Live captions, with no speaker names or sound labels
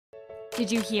Did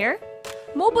you hear?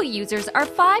 Mobile users are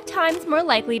 5 times more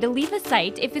likely to leave a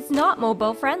site if it's not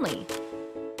mobile friendly.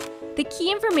 The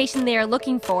key information they are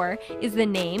looking for is the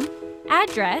name,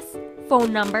 address,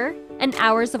 phone number, and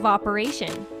hours of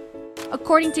operation.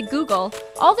 According to Google,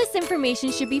 all this information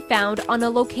should be found on a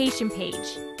location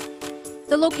page.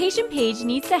 The location page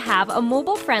needs to have a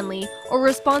mobile-friendly or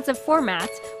responsive format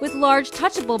with large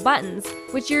touchable buttons,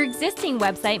 which your existing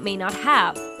website may not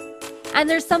have. And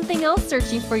there's something else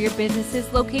searching for your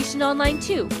business's location online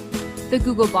too, the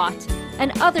Googlebot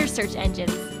and other search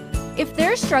engines. If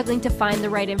they're struggling to find the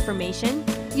right information,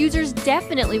 users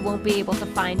definitely won't be able to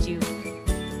find you.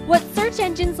 What search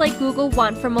engines like Google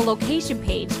want from a location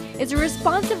page is a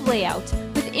responsive layout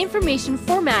with information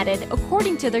formatted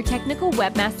according to their technical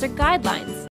webmaster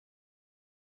guidelines.